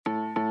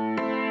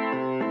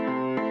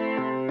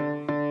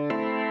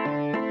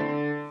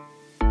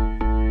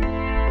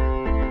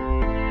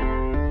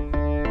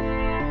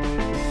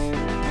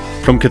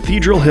From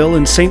Cathedral Hill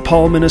in St.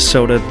 Paul,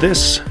 Minnesota,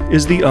 this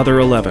is The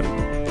Other 11,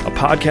 a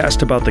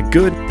podcast about the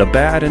good, the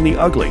bad, and the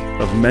ugly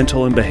of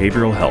mental and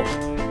behavioral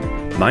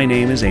health. My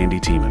name is Andy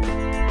Tiemann.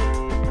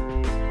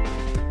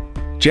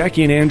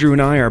 Jackie and Andrew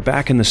and I are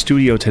back in the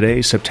studio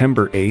today,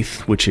 September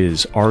 8th, which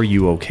is Are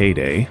You OK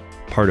Day,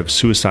 part of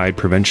Suicide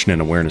Prevention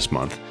and Awareness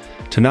Month,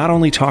 to not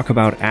only talk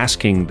about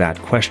asking that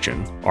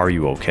question, are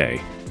you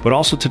okay, but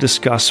also to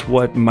discuss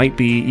what might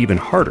be even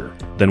harder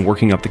than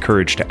working up the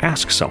courage to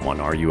ask someone,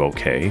 are you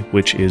okay,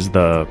 which is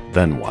the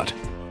then what.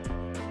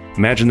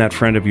 Imagine that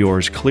friend of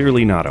yours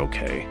clearly not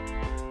okay.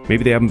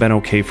 Maybe they haven't been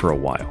okay for a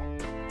while.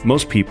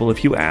 Most people,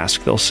 if you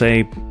ask, they'll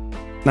say,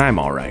 I'm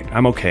all right,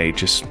 I'm okay,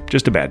 just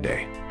a bad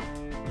day.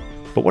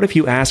 But what if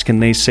you ask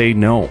and they say,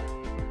 no,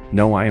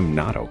 I am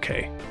not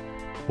okay?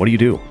 What do you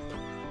do?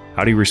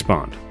 How do you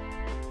respond?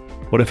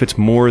 What if it's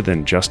more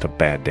than just a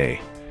bad day?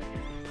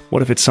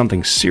 What if it's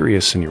something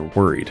serious and you're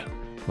worried,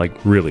 like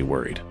really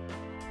worried?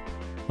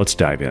 Let's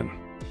dive in.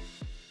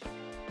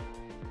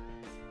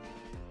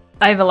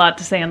 I have a lot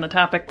to say on the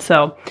topic,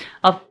 so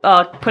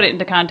I'll put it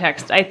into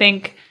context. I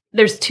think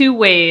there's two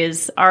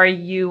ways are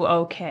you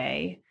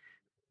okay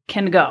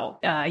can go.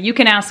 You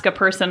can ask a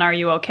person, are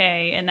you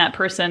okay? And that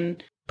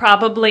person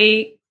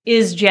probably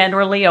is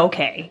generally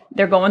okay.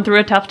 They're going through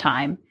a tough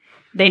time.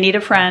 They need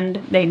a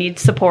friend. They need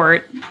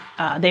support.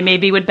 They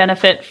maybe would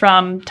benefit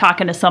from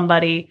talking to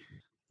somebody,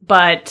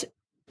 but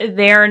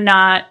they're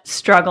not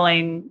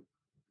struggling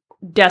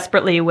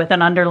desperately with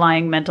an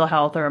underlying mental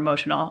health or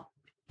emotional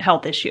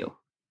health issue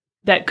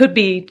that could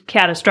be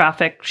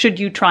catastrophic should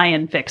you try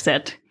and fix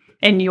it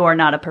and you are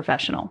not a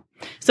professional.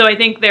 So I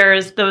think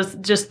there's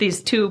just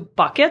these two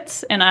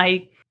buckets, and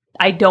I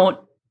don't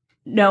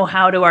know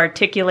how to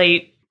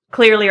articulate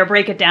clearly or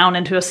break it down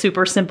into a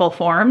super simple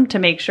form to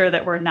make sure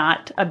that we're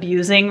not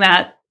abusing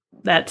that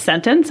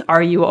sentence,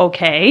 are you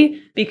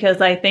okay?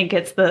 Because I think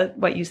it's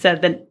what you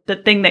said, the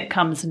thing that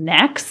comes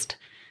next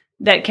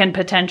that can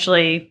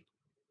potentially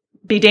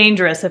be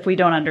dangerous if we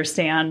don't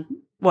understand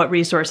what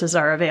resources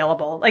are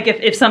available. Like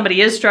if somebody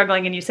is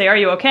struggling and you say, are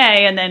you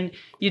okay? And then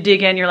you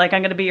dig in, you're like,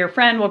 I'm going to be your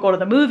friend, we'll go to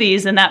the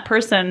movies. And that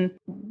person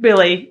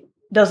really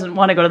doesn't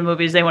want to go to the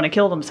movies, they want to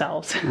kill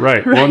themselves.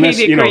 Right. Well, and this,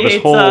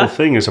 this whole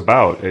thing is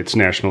about, it's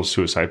National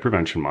Suicide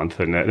Prevention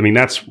Month. And I mean,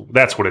 that's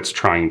what it's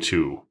trying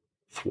to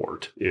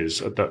thwart, is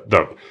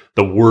the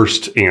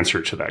worst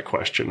answer to that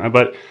question.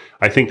 But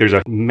I think there's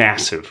a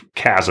massive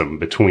chasm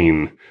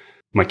between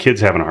my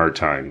kid's having a hard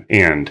time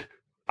and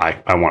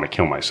I want to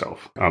kill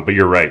myself. But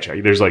you're right,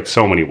 Jackie. There's like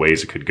so many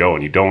ways it could go,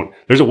 and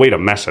there's a way to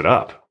mess it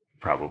up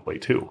probably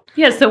too.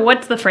 Yeah. So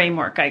what's the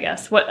framework, I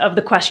guess, of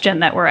the question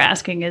that we're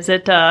asking? Is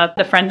it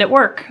the friend at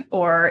work,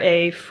 or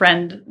a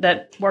friend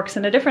that works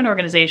in a different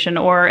organization,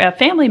 or a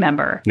family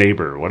member?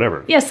 Neighbor,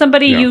 whatever. Yeah.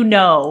 Somebody you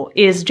know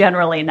is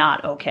generally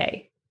not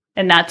okay.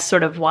 And that's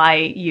sort of why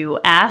you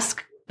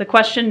ask the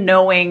question,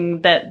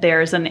 knowing that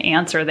there's an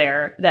answer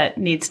there that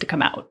needs to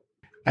come out.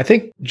 I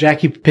think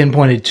Jackie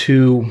pinpointed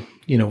two,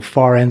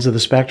 far ends of the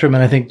spectrum.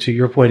 And I think to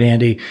your point,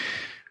 Andy,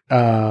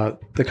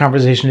 the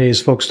conversation today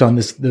is focused on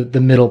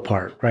the middle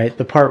part, right?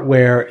 The part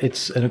where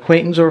it's an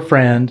acquaintance or a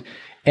friend,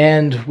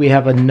 and we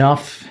have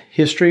enough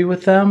history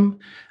with them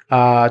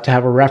to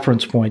have a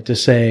reference point to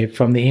say,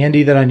 from the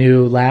Andy that I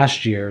knew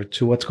last year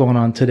to what's going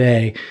on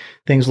today,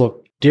 things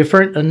look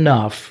different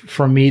enough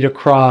for me to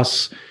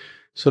cross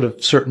sort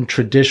of certain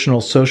traditional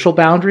social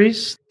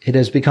boundaries. It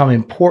has become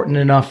important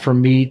enough for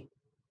me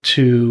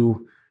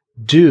to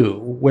do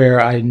where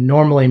I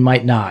normally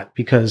might not,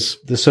 because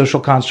the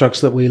social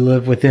constructs that we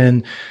live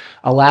within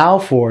allow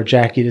for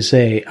Jackie to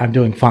say, I'm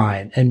doing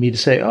fine, and me to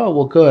say, oh,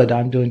 well, good,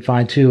 I'm doing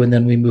fine too. And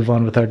then we move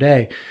on with our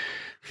day.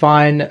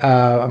 Fine.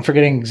 I'm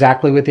forgetting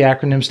exactly what the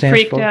acronym stands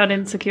for. Freaked out,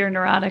 insecure,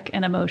 neurotic,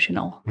 and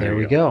emotional. There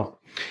we go.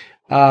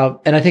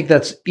 And I think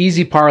that's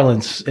easy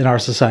parlance in our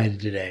society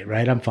today,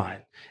 right? I'm fine.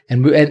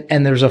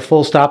 And there's a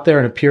full stop there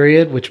and a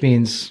period, which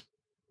means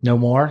no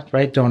more,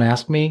 right? Don't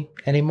ask me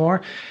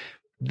anymore.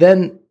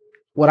 Then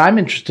what I'm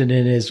interested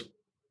in is,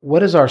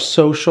 what is our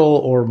social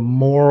or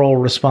moral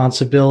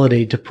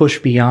responsibility to push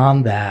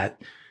beyond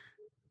that?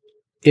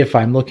 If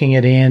I'm looking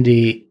at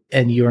Andy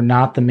and you're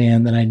not the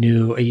man that I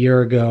knew a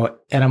year ago,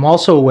 and I'm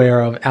also aware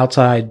of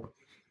outside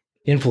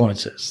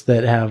influences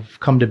that have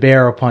come to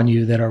bear upon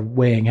you that are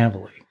weighing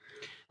heavily.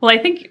 Well,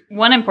 I think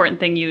one important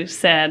thing you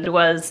said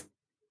was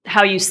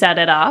how you set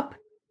it up.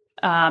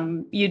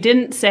 You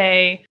didn't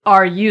say,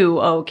 are you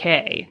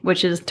okay?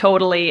 Which is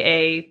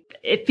totally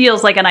it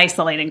feels like an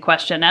isolating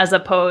question, as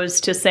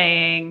opposed to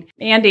saying,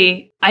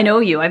 Andy, I know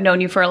you. I've known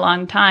you for a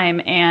long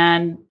time.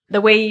 And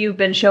the way you've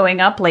been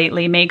showing up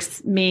lately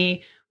makes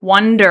me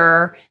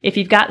wonder if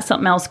you've got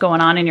something else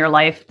going on in your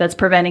life that's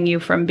preventing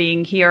you from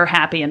being here,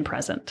 happy and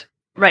present,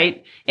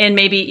 right? And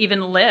maybe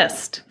even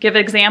give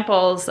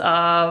examples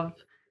of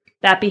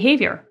that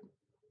behavior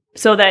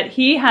so that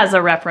he has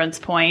a reference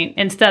point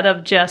instead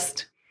of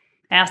just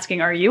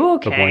asking, are you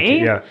okay?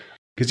 Yeah.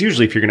 Because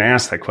usually if you're going to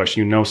ask that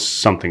question,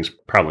 something's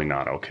probably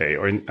not okay.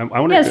 Or I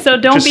wonder. Yeah, so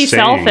don't be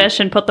selfish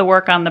and put the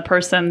work on the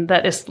person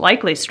that is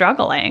likely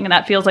struggling. And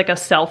that feels like a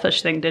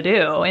selfish thing to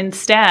do.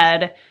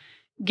 Instead,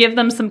 give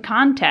them some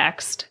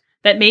context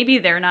that maybe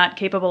they're not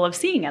capable of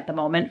seeing at the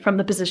moment from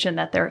the position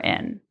that they're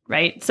in,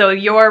 right? So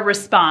your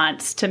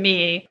response to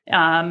me,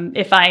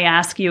 if I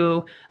ask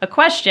you a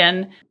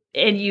question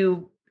and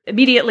you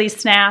immediately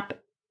snap,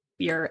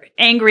 you're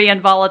angry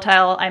and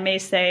volatile, I may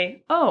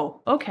say,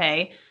 oh,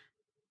 okay.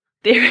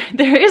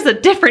 There is a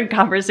different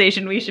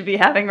conversation we should be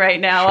having right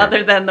now, sure,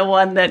 other than the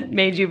one that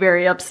made you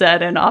very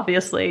upset and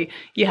obviously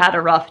you had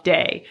a rough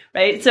day,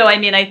 right? So, I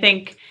mean, I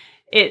think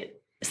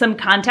some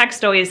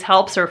context always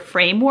helps, or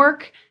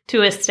framework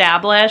to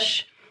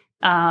establish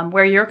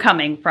where you're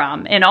coming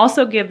from, and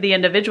also give the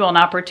individual an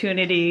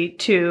opportunity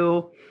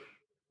to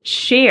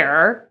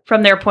share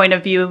from their point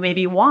of view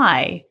maybe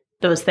why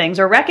those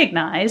things, or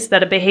recognize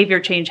that a behavior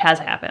change has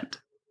happened.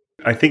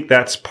 I think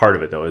that's part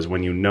of it, though, is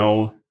when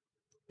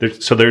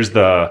there's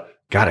the,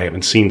 God, I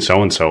haven't seen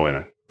so-and-so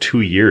in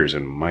 2 years,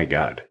 and my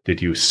God,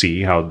 did you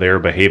see how they're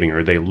behaving,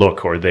 or they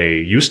look, or they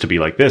used to be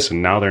like this,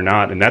 and now they're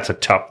not? And that's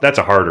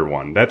a harder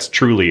one. That's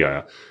truly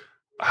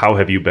how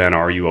have you been?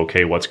 Are you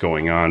okay? What's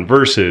going on?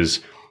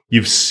 Versus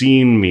you've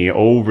seen me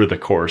over the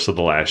course of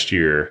the last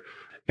year,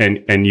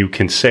 and you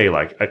can say,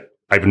 like,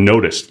 I've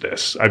noticed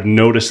this. I've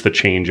noticed the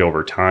change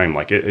over time.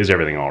 Like, is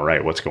everything all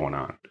right? What's going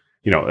on?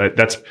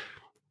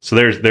 So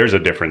there's a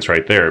difference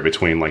right there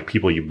between like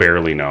people you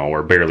barely know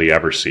or barely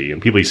ever see and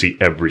people you see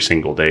every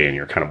single day, and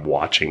you're kind of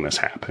watching this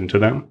happen to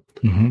them.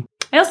 Mm-hmm.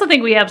 I also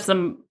think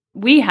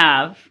we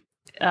have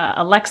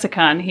a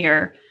lexicon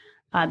here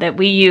that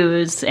we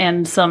use,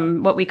 and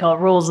some what we call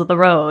rules of the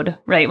road,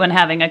 right? When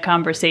having a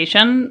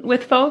conversation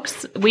with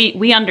folks,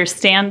 we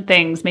understand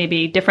things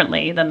maybe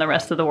differently than the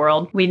rest of the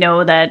world. We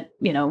know that,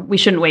 we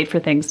shouldn't wait for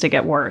things to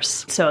get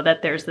worse, so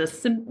that there's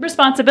this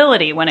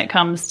responsibility when it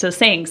comes to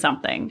saying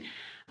something.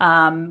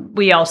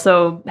 We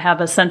also have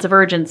a sense of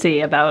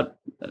urgency about,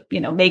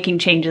 making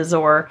changes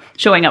or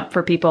showing up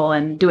for people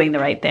and doing the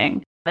right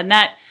thing. And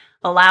that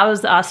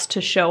allows us to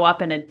show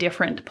up in a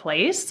different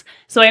place.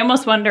 So I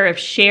almost wonder if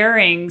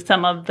sharing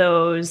some of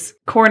those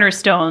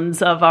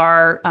cornerstones of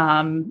our,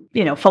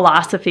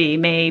 philosophy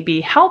may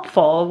be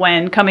helpful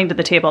when coming to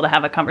the table to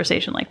have a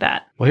conversation like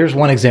that. Well, here's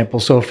one example.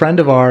 So a friend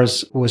of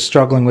ours was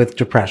struggling with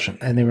depression,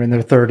 and they were in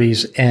their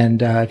 30s.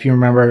 And if you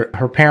remember,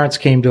 her parents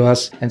came to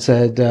us and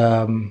said,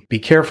 be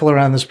careful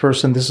around this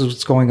person. This is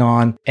what's going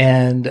on.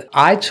 And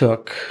I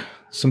took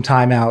some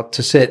time out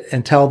to sit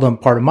and tell them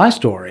part of my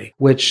story,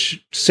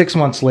 which 6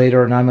 months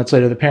later or 9 months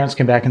later, the parents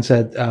came back and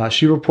said,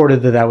 she reported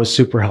that was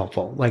super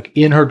helpful. Like,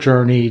 in her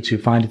journey to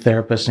find a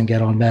therapist and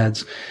get on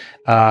meds,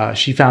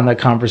 she found that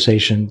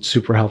conversation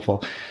super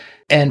helpful.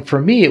 And for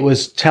me, it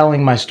was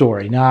telling my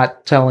story,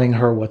 not telling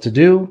her what to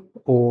do,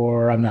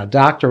 or I'm not a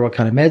doctor, what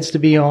kind of meds to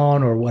be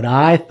on, or what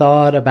I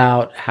thought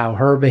about how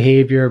her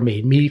behavior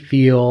made me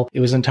feel. It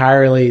was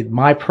entirely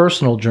my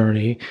personal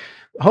journey,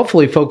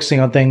 hopefully focusing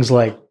on things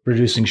like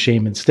reducing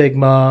shame and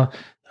stigma,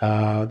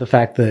 the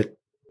fact that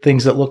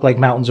things that look like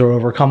mountains are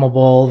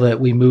overcomable, that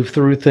we move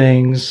through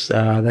things,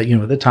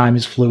 that, the time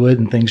is fluid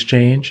and things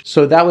change.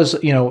 So that was,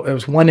 it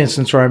was one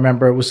instance where I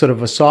remember it was sort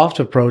of a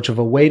soft approach of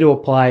a way to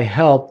apply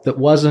help that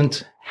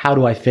wasn't, how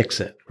do I fix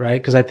it?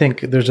 Right? Because I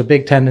think there's a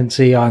big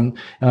tendency and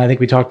I think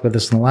we talked about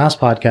this in the last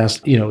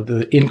podcast,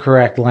 the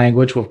incorrect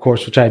language, of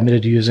course, which I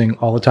admitted to using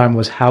all the time,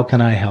 was how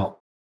can I help?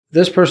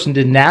 This person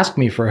didn't ask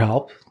me for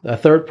help. A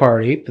third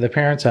party, the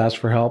parents asked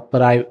for help,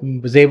 but I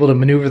was able to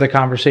maneuver the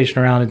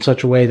conversation around in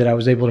such a way that I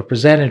was able to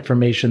present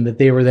information that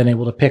they were then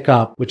able to pick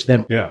up, which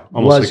then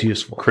was like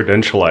useful.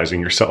 Credentializing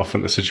yourself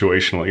in the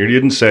situation. You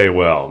didn't say,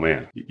 well,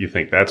 man, you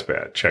think that's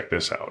bad. Check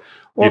this out.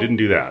 You didn't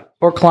do that.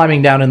 Or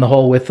climbing down in the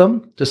hole with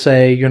them to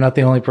say, you're not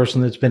the only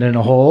person that's been in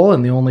a hole,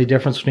 and the only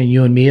difference between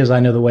you and me is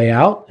I know the way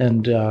out,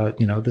 and,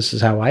 this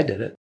is how I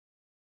did it.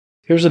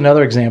 Here's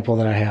another example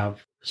that I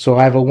have. So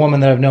I have a woman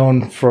that I've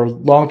known for a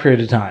long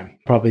period of time,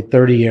 probably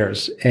 30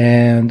 years.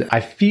 And I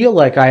feel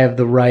like I have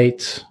the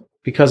right,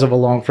 because of a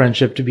long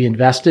friendship, to be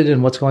invested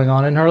in what's going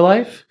on in her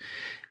life.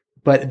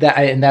 But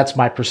that's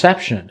my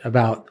perception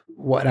about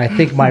what I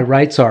think my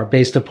rights are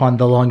based upon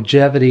the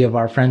longevity of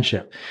our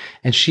friendship.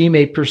 And she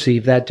may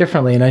perceive that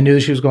differently. And I knew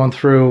she was going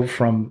through,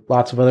 from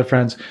lots of other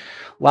friends,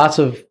 lots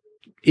of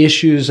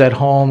issues at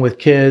home with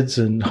kids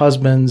and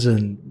husbands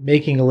and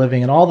making a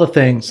living and all the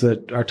things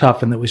that are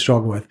tough and that we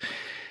struggle with.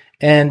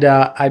 And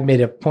I made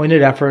a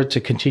pointed effort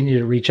to continue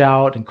to reach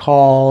out and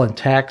call and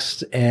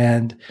text.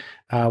 And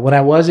when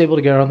I was able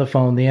to get her on the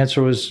phone, the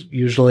answer was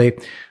usually,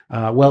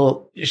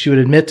 she would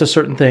admit to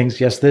certain things.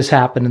 Yes, this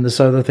happened and this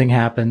other thing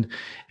happened.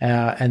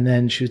 And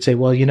then she would say,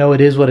 well,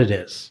 it is what it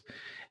is.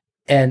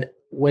 And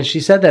when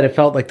she said that, it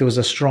felt like there was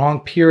a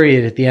strong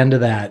period at the end of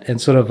that and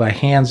sort of a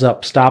hands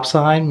up stop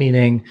sign,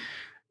 meaning,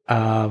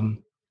 a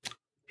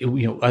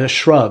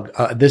shrug.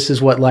 This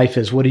is what life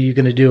is. What are you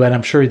going to do? And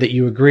I'm sure that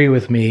you agree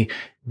with me.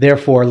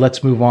 Therefore,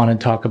 let's move on and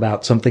talk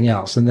about something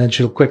else. And then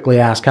she'll quickly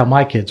ask how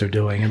my kids are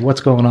doing and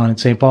what's going on in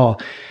St. Paul.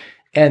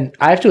 And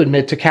I have to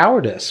admit to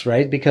cowardice,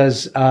 right?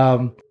 Because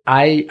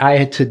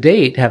I to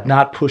date have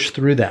not pushed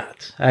through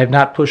that. I have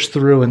not pushed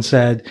through and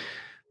said,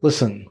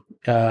 listen,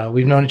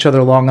 we've known each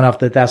other long enough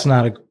that that's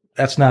not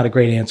a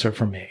great answer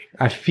for me.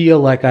 I feel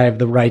like I have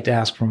the right to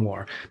ask for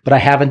more, but I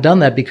haven't done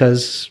that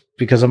because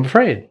I'm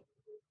afraid.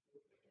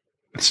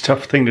 It's a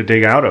tough thing to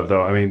dig out of,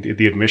 though. I mean,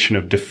 the admission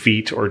of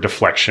defeat or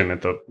deflection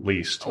at the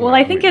least. Well,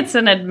 I think it's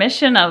an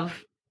admission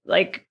of,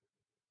 like,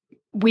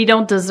 we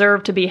don't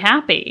deserve to be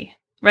happy,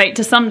 right?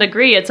 To some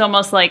degree, it's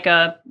almost like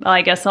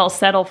I guess I'll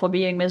settle for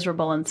being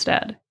miserable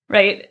instead,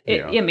 right?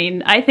 Yeah. I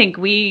mean, I think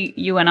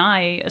you and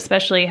I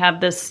especially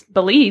have this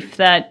belief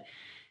that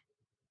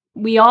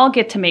we all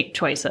get to make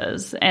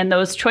choices, and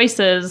those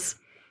choices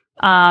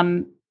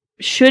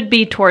should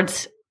be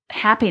towards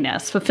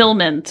happiness,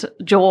 fulfillment,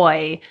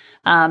 joy,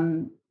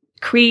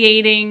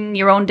 creating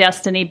your own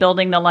destiny,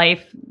 building the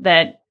life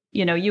that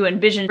you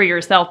envision for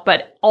yourself,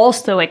 but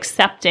also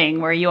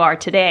accepting where you are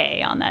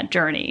today on that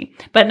journey,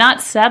 but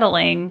not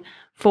settling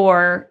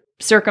for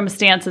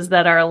circumstances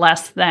that are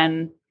less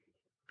than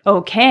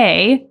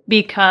okay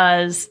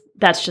because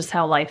that's just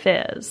how life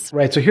is.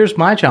 Right. So here's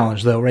my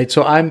challenge, though, right?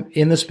 So I'm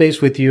in the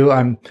space with you.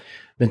 I'm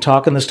been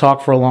talking this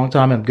talk for a long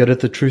time. I'm good at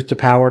the truth to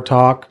power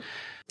talk.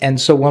 And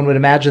so one would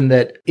imagine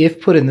that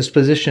if put in this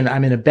position,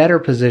 I'm in a better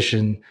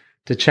position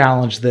to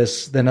challenge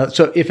this than,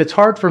 so if it's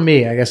hard for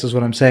me, I guess is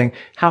what I'm saying,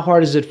 how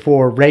hard is it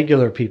for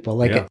regular people?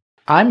 Like,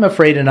 I'm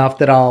afraid enough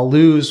that I'll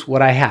lose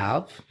what I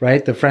have,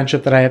 right? The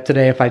friendship that I have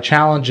today, if I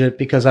challenge it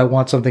because I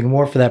want something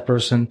more for that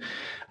person.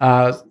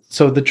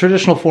 So the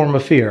traditional form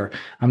of fear,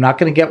 I'm not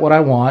going to get what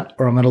I want,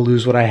 or I'm going to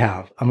lose what I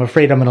have. I'm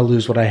afraid I'm going to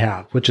lose what I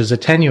have, which is a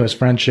tenuous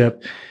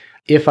friendship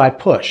if I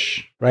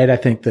push, right? I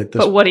think that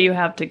But what do you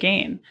have to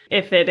gain?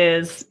 If it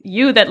is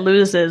you that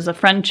loses a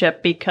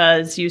friendship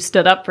because you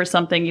stood up for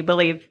something you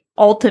believe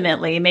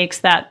ultimately makes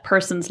that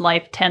person's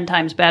life 10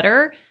 times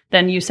better,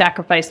 then you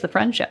sacrifice the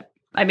friendship.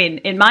 I mean,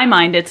 in my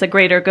mind, it's a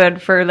greater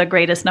good for the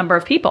greatest number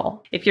of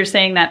people. If you're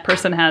saying that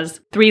person has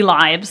 3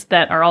 lives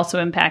that are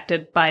also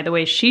impacted by the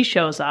way she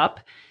shows up,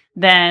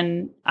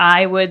 then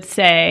I would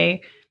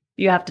say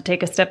you have to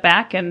take a step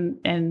back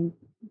and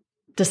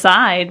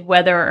decide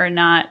whether or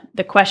not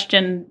the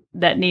question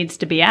that needs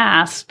to be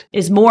asked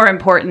is more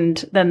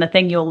important than the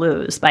thing you'll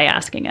lose by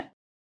asking it.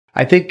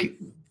 I think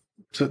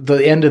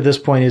the end of this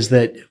point is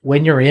that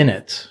when you're in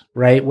it,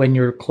 right, when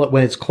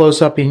it's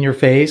close up in your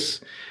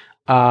face,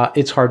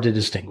 it's hard to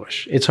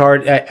distinguish. It's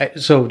hard.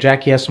 So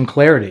Jackie has some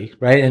clarity,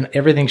 right? And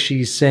everything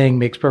she's saying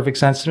makes perfect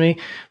sense to me.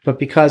 But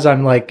because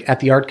I'm like at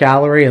the art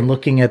gallery and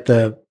looking at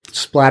the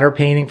splatter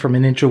painting from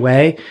an inch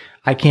away,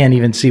 I can't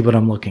even see what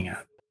I'm looking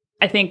at.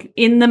 I think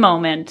in the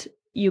moment,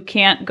 you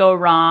can't go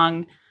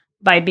wrong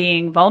by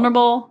being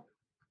vulnerable,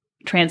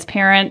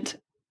 transparent,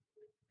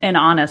 and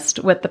honest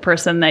with the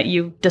person that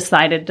you've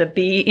decided to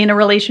be in a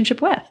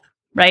relationship with,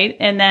 right?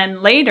 And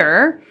then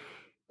later,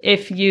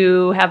 if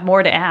you have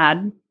more to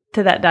add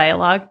to that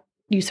dialogue,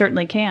 you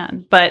certainly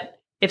can. But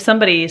if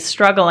somebody is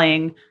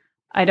struggling,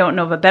 I don't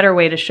know of a better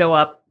way to show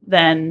up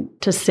than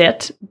to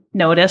sit,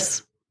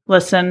 notice,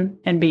 listen,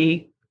 and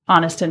be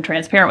honest and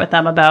transparent with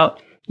them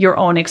about your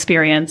own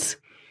experience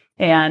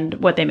and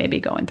what they may be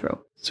going through.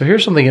 So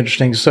here's something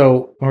interesting.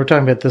 So when we're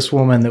talking about this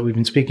woman that we've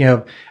been speaking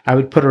of, I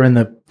would put her in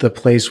the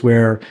place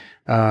where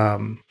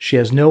she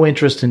has no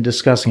interest in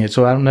discussing it.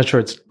 So I'm not sure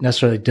it's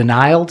necessarily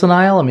denial.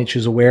 I mean,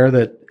 she's aware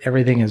that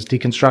everything is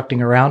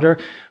deconstructing around her,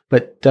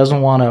 but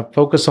doesn't want to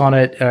focus on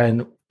it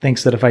and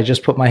thinks that if I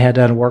just put my head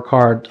down and work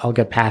hard, I'll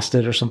get past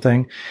it or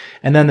something.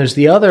 And then there's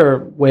the other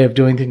way of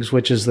doing things,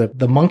 which is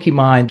the monkey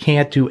mind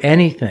can't do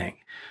anything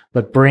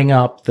but bring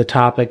up the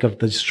topic of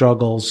the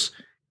struggles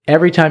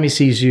every time he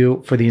sees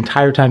you for the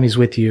entire time he's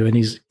with you. And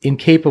he's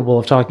incapable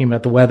of talking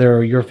about the weather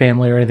or your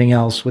family or anything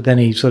else with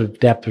any sort of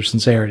depth or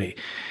sincerity.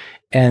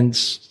 And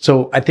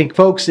so I think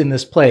folks in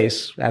this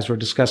place, as we're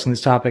discussing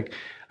this topic,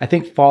 I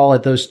think fall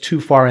at those two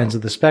far ends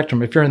of the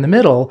spectrum. If you're in the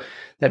middle,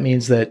 that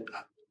means that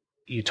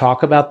you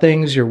talk about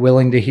things, you're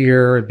willing to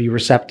hear and be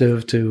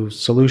receptive to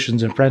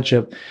solutions and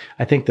friendship.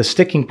 I think the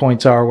sticking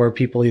points are where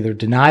people either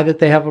deny that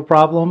they have a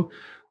problem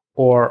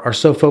or are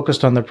so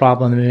focused on the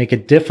problem that they make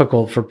it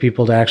difficult for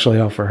people to actually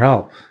offer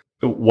help.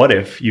 What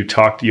if you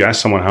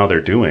ask someone how they're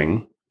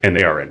doing and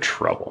they are in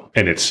trouble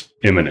and it's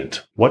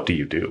imminent? What do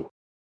you do?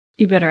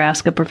 You better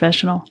ask a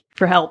professional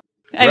for help.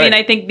 I mean,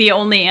 I think the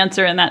only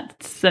answer in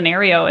that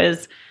scenario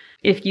is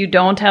if you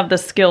don't have the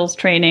skills,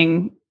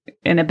 training,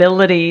 and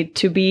ability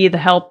to be the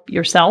help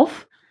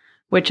yourself,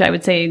 which I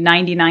would say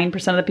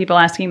 99% of the people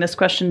asking this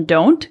question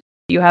don't,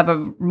 you have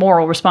a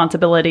moral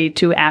responsibility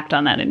to act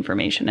on that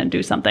information and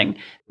do something.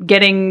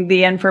 Getting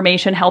the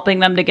information, helping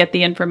them to get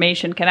the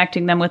information,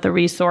 connecting them with a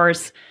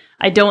resource.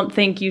 I don't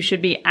think you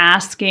should be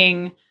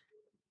asking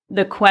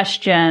the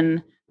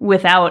question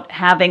without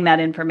having that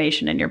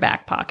information in your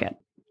back pocket.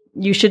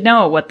 You should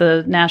know what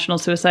the National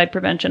Suicide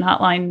Prevention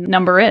Hotline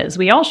number is.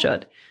 We all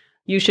should.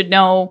 You should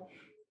know,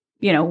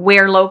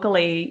 where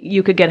locally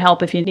you could get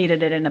help if you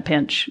needed it in a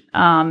pinch.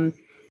 I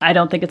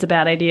don't think it's a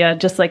bad idea.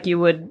 Just like you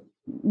would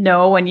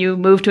know when you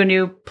move to a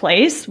new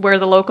place where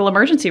the local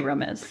emergency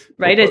room is,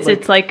 right?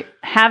 It's like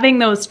having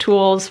those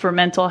tools for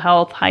mental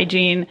health,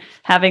 hygiene,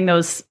 having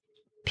those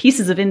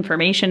pieces of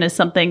information is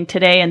something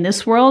today in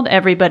this world,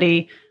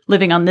 everybody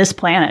living on this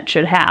planet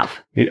should have.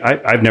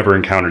 I've never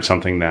encountered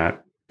something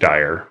that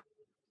dire,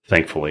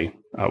 thankfully,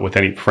 with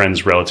any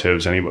friends,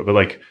 relatives, anybody. But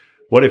like,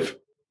 what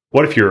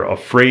if you're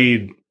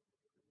afraid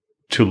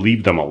to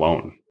leave them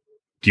alone?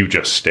 Do you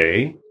just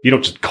stay? You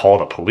don't just call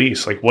the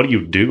police. Like, what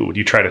do? Do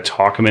you try to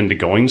talk them into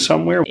going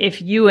somewhere?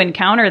 If you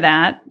encounter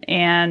that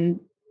and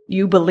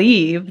you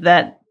believe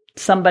that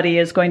somebody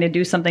is going to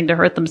do something to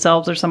hurt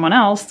themselves or someone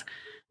else,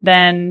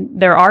 then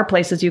there are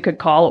places you could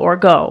call or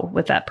go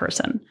with that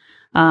person.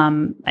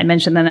 I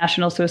mentioned the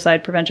National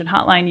Suicide Prevention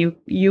Hotline.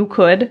 You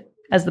could,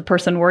 as the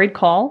person worried,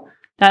 call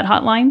that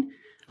hotline.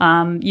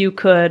 You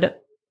could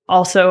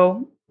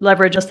also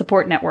leverage a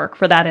support network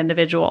for that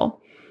individual.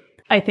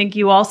 I think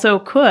you also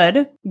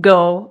could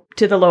go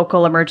to the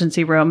local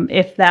emergency room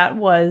if that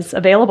was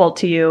available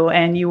to you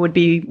and you would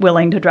be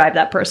willing to drive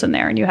that person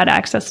there and you had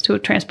access to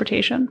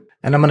transportation.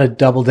 And I'm going to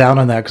double down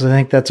on that because I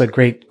think that's a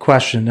great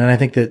question. And I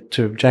think that,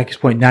 to Jackie's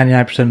point,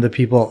 99% of the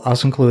people,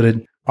 us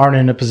included, aren't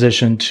in a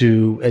position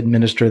to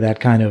administer that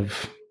kind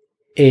of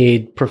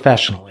aid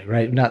professionally,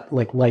 right? Not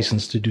like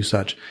licensed to do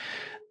such.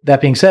 That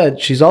being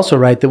said, she's also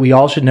right that we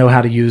all should know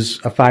how to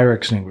use a fire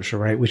extinguisher,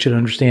 right? We should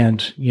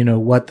understand,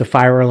 what the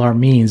fire alarm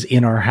means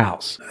in our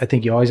house. I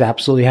think you always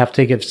absolutely have to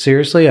take it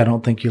seriously. I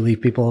don't think you leave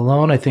people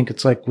alone. I think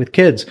it's like with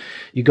kids.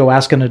 You go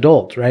ask an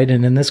adult, right?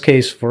 And in this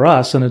case, for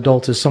us, an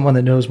adult is someone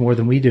that knows more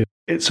than we do.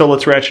 So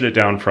let's ratchet it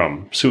down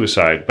from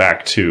suicide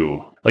back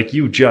to, like,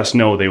 you just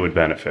know they would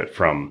benefit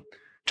from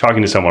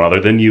talking to someone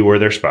other than you or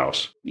their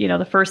spouse.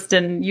 The first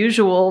and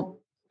usual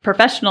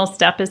professional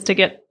step is to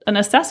get an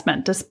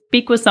assessment, to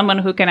speak with someone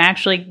who can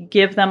actually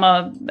give them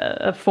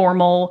a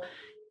formal,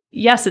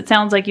 yes, it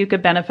sounds like you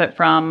could benefit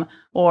from,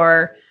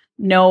 or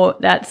no,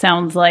 that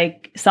sounds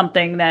like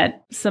something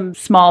that some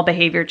small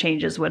behavior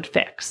changes would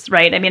fix,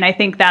 right? I mean, I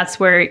think that's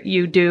where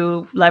you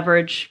do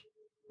leverage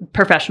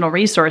professional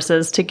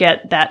resources to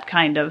get that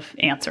kind of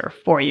answer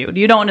for you.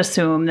 You don't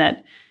assume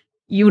that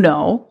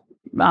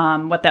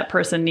what that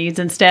person needs.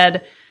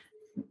 Instead,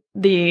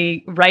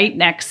 the right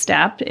next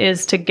step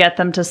is to get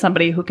them to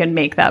somebody who can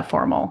make that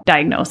formal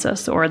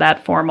diagnosis or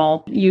that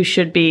formal, you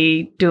should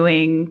be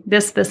doing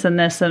this, this, and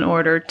this in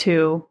order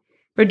to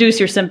reduce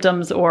your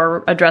symptoms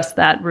or address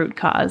that root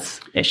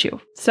cause issue.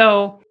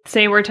 So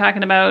say we're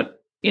talking about,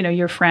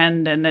 your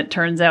friend, and it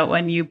turns out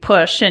when you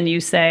push and you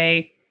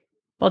say,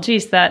 well,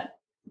 geez, that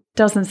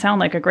doesn't sound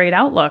like a great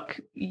outlook.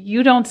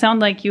 You don't sound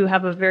like you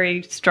have a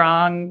very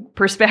strong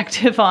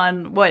perspective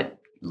on what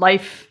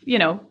life,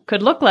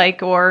 could look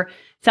like, or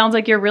sounds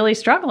like you're really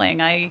struggling.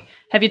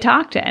 Have you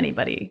talked to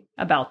anybody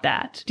about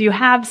that? Do you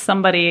have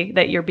somebody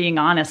that you're being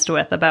honest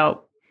with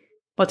about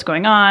what's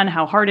going on,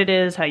 how hard it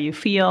is, how you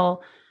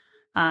feel?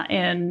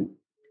 And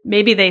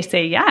maybe they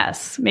say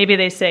yes. Maybe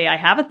they say, I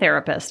have a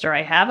therapist, or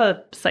I have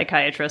a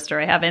psychiatrist,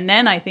 and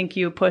then I think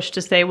you push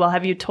to say, well,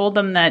 have you told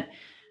them that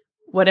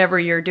whatever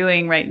you're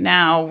doing right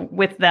now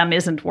with them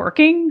isn't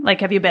working? Like,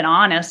 have you been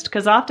honest?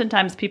 Because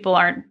oftentimes people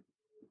aren't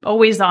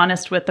always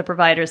honest with the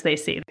providers they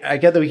see. I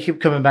get that we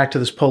keep coming back to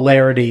this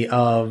polarity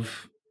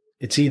of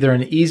it's either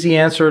an easy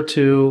answer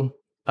to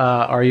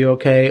are you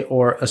okay,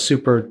 or a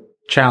super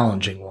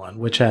challenging one,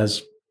 which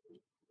has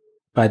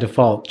by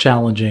default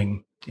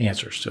challenging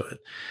answers to it.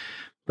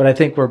 But I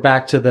think we're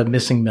back to the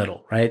missing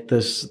middle, right?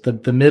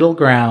 The middle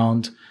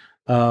ground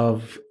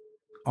of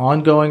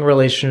ongoing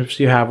relationships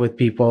you have with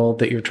people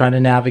that you're trying to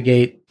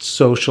navigate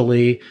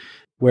socially,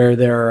 where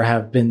there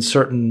have been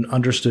certain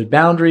understood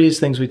boundaries,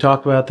 things we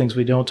talk about, things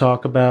we don't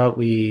talk about.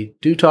 We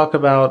do talk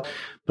about,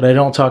 but I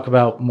don't talk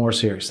about more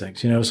serious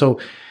things, So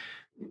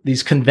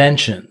these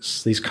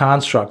conventions, these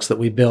constructs that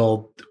we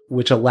build,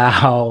 which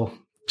allow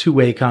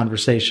two-way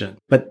conversation,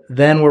 but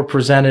then we're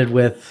presented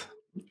with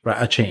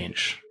a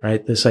change,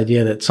 right? This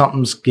idea that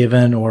something's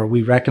given, or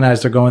we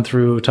recognize they're going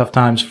through tough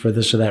times for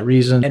this or that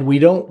reason. And we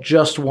don't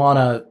just want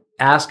to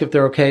ask if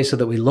they're okay so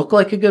that we look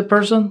like a good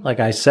person. Like,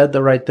 I said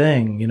the right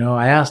thing.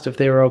 I asked if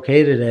they were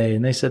okay today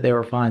and they said they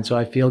were fine. So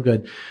I feel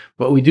good.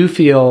 But we do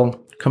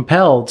feel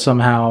compelled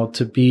somehow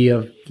to be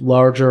of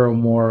larger or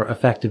more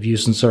effective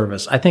use and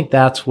service. I think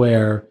that's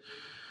where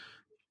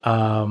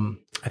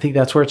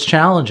it's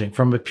challenging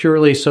from a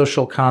purely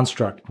social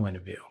construct point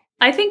of view.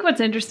 I think what's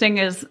interesting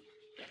is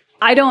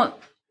I don't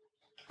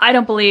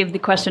believe the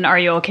question, are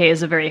you okay,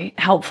 is a very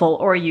helpful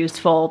or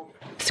useful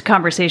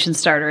conversation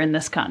starter in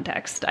this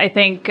context. I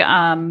think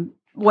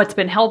what's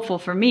been helpful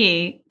for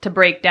me to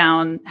break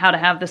down how to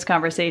have this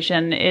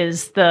conversation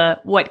is the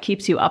what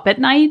keeps you up at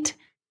night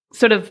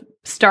sort of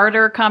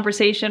starter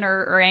conversation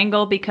or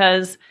angle,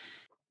 because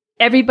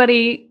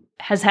everybody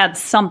has had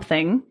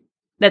something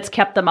that's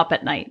kept them up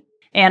at night.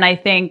 And I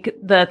think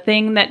the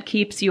thing that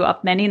keeps you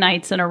up many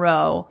nights in a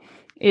row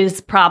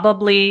is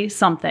probably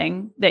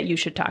something that you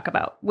should talk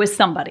about with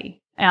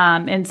somebody.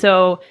 And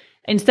so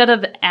instead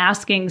of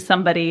asking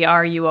somebody,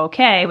 are you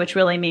okay? Which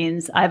really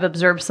means I've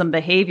observed some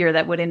behavior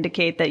that would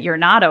indicate that you're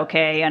not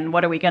okay. And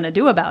what are we going to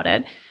do about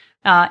it?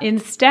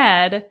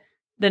 Instead,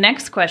 the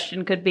next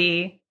question could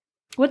be,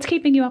 what's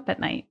keeping you up at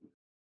night?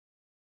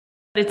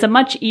 It's a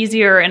much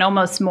easier and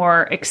almost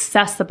more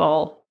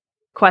accessible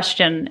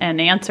question and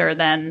answer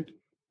than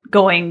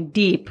going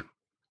deep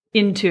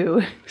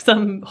into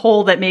some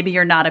hole that maybe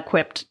you're not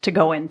equipped to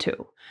go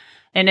into.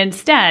 And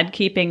instead,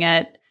 keeping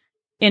it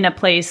in a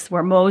place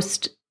where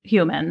most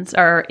humans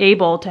are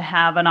able to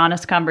have an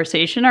honest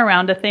conversation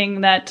around a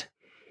thing that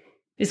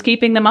is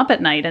keeping them up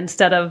at night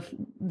instead of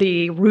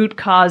the root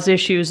cause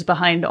issues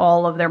behind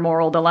all of their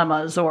moral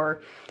dilemmas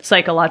or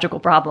psychological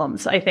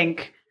problems. I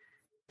think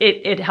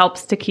it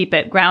helps to keep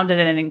it grounded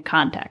and in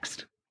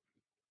context.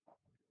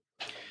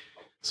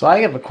 So I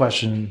have a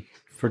question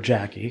for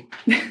Jackie.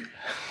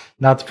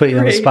 Not to put you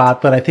on the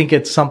spot, but I think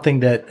it's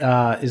something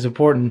that is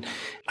important.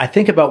 I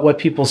think about what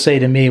people say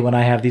to me when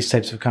I have these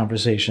types of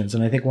conversations.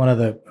 And I think one of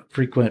the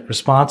frequent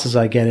responses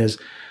I get is,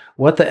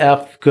 what the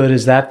F good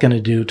is that going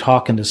to do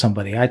talking to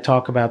somebody? I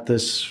talk about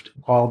this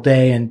all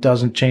day and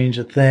doesn't change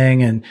a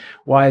thing. And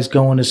why is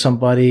going to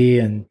somebody?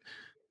 And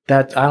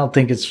that, I don't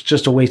think it's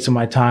just a waste of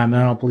my time.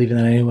 And I don't believe in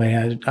that anyway.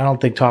 I don't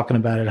think talking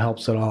about it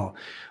helps at all.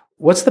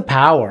 What's the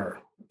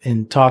power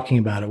in talking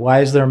about it?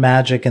 Why is there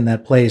magic in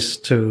that place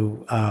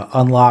to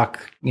unlock,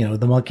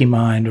 the monkey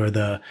mind or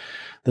the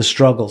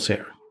struggles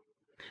here?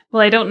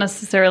 Well, I don't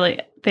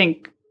necessarily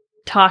think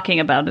talking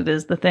about it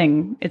is the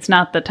thing. It's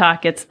not the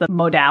talk, it's the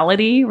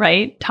modality,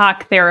 right?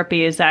 Talk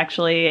therapy is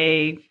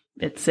actually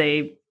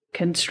a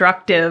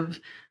constructive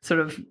sort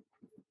of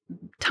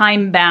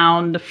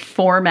time-bound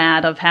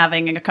format of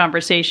having a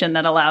conversation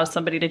that allows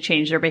somebody to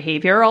change their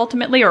behavior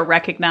ultimately, or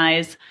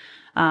recognize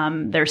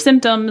their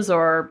symptoms,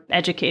 or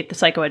educate the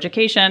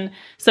psychoeducation.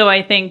 So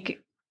I think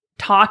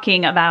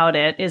talking about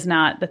it is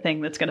not the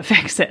thing that's going to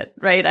fix it,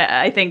 right?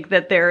 I think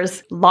that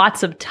there's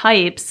lots of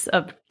types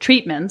of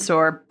treatments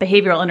or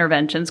behavioral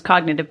interventions,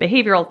 cognitive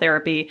behavioral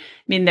therapy. I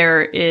mean,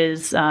 there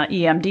is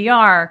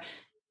EMDR.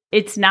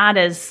 It's not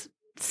as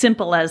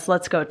simple as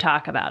let's go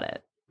talk about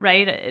it,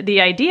 right?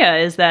 The idea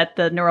is that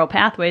the neural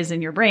pathways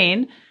in your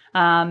brain,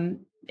 there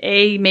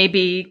may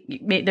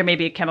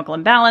be a chemical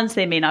imbalance.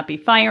 They may not be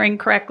firing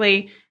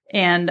correctly.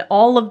 And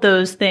all of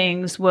those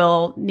things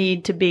will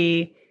need to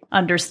be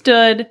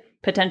understood,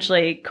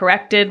 potentially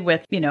corrected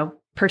with,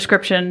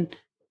 prescription,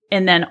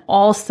 and then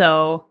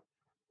also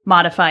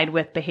modified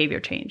with behavior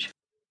change.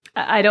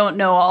 I don't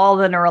know all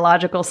the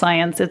neurological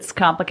science. It's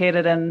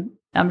complicated and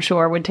I'm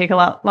sure would take a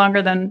lot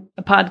longer than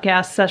a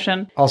podcast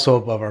session. Also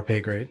above our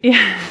pay grade.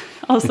 Yeah.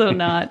 Also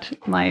not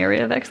my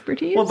area of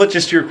expertise. Well, but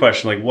just to your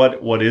question, like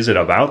what is it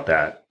about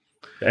that?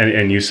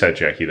 And you said,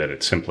 Jackie, that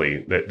it's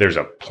simply that there's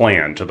a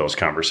plan to those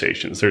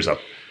conversations. There's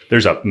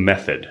a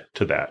method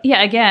to that.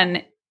 Yeah.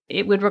 Again,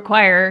 it would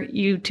require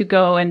you to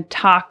go and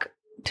talk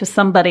to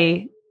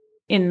somebody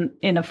in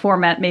a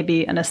format,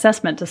 maybe an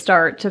assessment to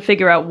start, to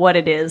figure out what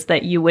it is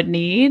that you would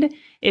need.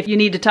 If you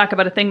need to talk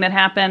about a thing that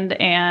happened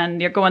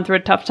and you're going through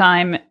a tough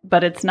time,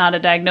 but it's not a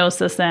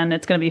diagnosis and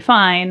it's going to be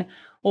fine,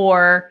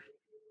 or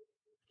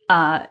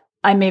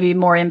I may be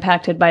more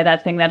impacted by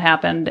that thing that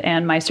happened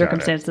and my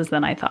circumstances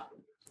than I thought.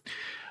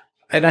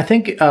 And I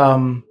think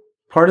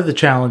part of the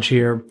challenge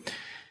here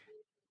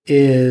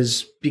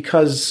is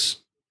because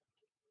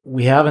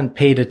we haven't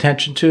paid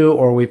attention to,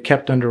 or we've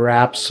kept under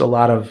wraps, a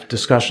lot of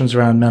discussions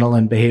around mental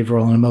and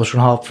behavioral and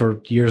emotional health for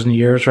years and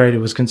years, right? It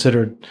was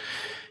considered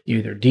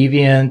either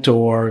deviant,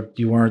 or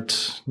you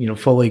weren't,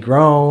 fully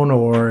grown,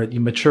 or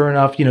you mature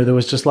enough. There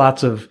was just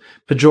lots of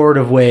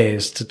pejorative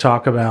ways to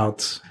talk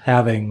about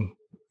having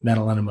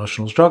mental and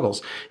emotional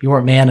struggles. You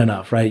weren't man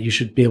enough, right? You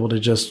should be able to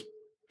just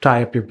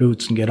tie up your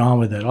boots and get on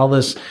with it. All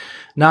this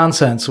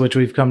nonsense, which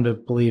we've come to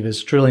believe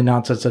is truly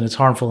nonsense, and it's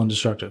harmful and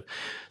destructive.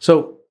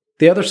 So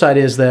the other side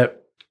is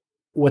that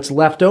what's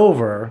left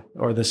over,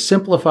 or the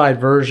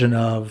simplified version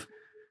of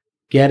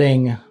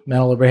getting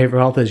mental or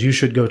behavioral health, is you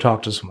should go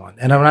talk to someone.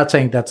 And I'm not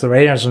saying that's the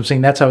right answer. I'm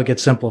saying that's how it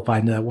gets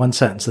simplified into that one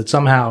sentence, that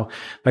somehow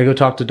if I go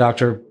talk to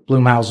Dr.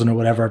 Blumhausen or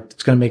whatever,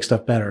 it's going to make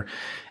stuff better.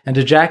 And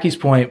to Jackie's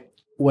point,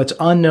 what's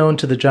unknown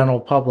to the general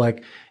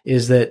public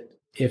is that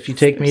if you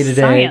take me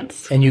today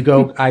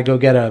and I go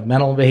get a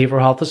mental and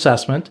behavioral health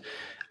assessment,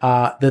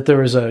 that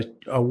there is a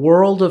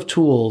world of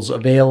tools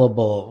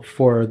available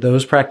for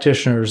those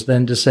practitioners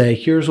then to say,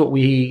 here's what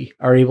we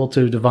are able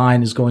to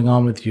divine is going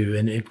on with you.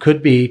 And it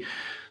could be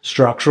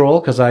structural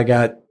because I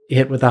got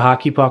hit with a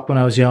hockey puck when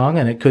I was young,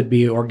 and it could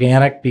be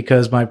organic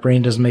because my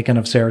brain doesn't make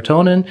enough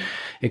serotonin.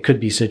 It could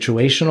be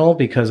situational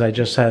because I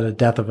just had a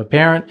death of a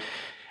parent.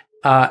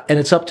 And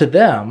it's up to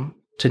them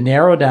to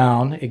narrow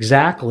down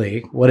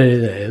exactly what it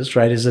is,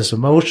 right? Is this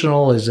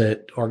emotional? Is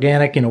it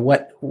organic?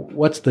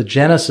 What's the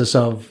genesis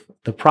of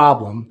the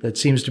problem that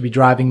seems to be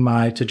driving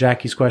to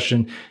Jackie's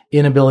question,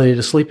 inability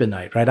to sleep at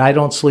night, right? I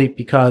don't sleep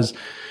because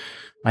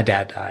my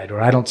dad died,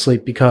 or I don't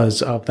sleep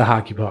because of the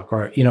hockey puck,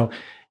 or,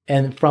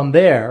 and from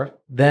there,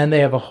 then they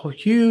have a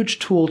huge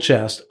tool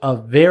chest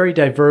of very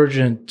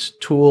divergent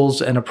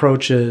tools and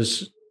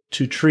approaches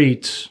to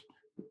treat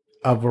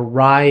a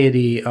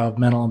variety of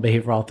mental and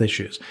behavioral health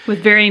issues.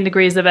 With varying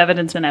degrees of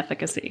evidence and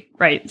efficacy,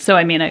 right? So,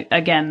 I mean,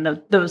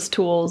 again, those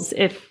tools,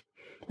 if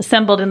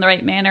assembled in the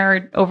right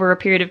manner over a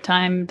period of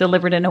time,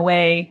 delivered in a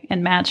way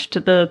and matched to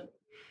the,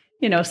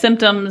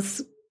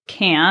 symptoms,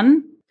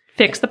 can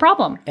fix the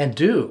problem. And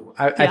do.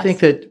 I think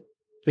that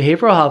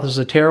behavioral health has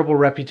a terrible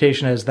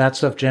reputation as that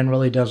stuff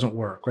generally doesn't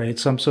work, right?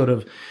 It's some sort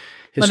of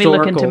historical... Let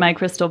me look into my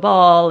crystal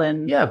ball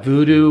and... Yeah,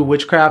 voodoo,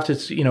 witchcraft,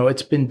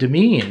 it's been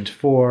demeaned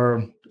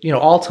for,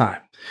 all time.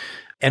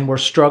 And we're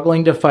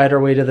struggling to fight our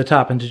way to the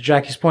top. And to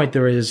Jackie's point,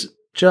 there is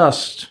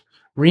just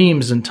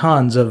reams and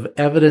tons of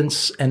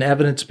evidence and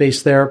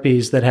evidence-based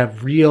therapies that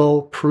have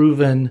real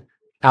proven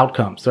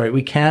outcomes, right?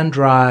 We can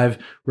drive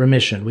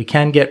remission. We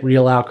can get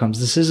real outcomes.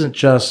 This isn't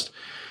just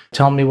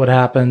tell me what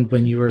happened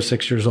when you were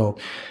 6 years old.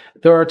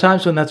 There are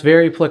times when that's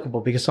very applicable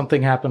because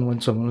something happened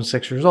when someone was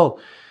 6 years old.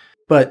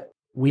 But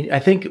I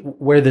think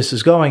where this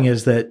is going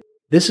is that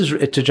this is,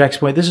 to Jack's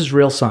point, this is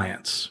real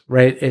science,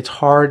 right? It's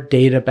hard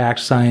data-backed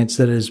science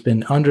that has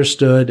been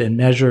understood and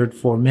measured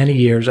for many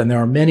years. And there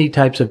are many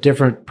types of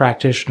different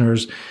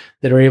practitioners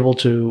that are able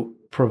to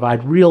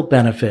provide real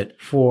benefit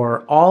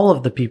for all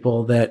of the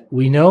people that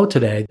we know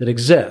today that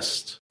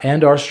exist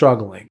and are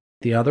struggling,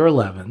 the other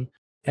 11.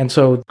 And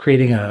so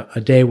creating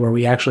a day where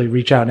we actually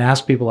reach out and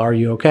ask people, are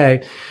you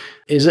okay,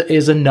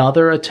 is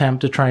another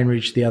attempt to try and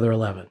reach the other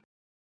 11.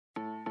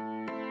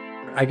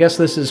 I guess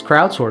this is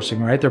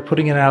crowdsourcing, right? They're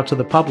putting it out to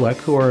the public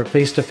who are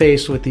face to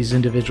face with these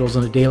individuals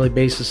on a daily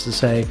basis to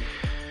say,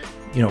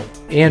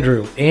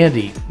 Andrew,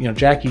 Andy,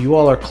 Jackie, you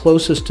all are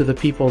closest to the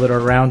people that are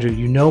around you.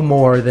 You know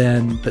more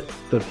than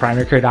the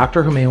primary care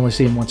doctor who may only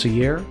see them once a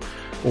year,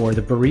 or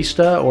the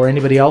barista, or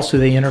anybody else who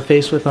they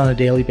interface with on a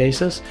daily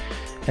basis.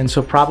 And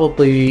so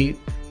probably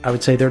I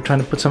would say they're trying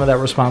to put some of that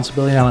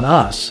responsibility on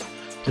us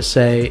to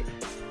say,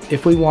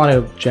 if we want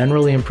to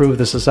generally improve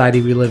the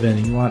society we live in,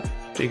 and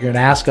you're going to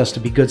ask us to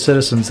be good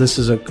citizens, this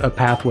is a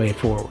pathway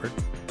forward.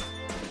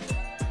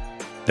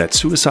 That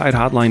suicide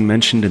hotline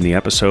mentioned in the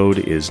episode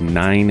is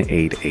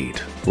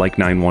 988, like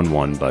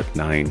 911, but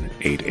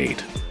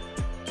 988.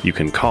 You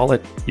can call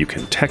it, you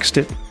can text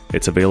it,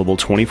 it's available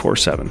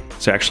 24/7.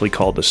 It's actually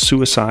called the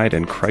Suicide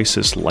and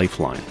Crisis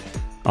Lifeline,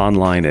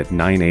 online at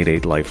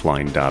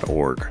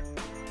 988lifeline.org.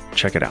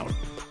 Check it out.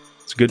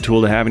 It's a good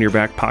tool to have in your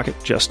back pocket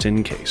just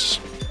in case.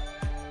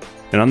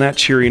 And on that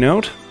cheery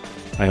note,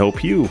 I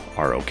hope you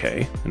are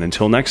okay. And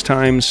until next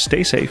time,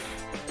 stay safe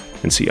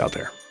and see you out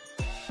there.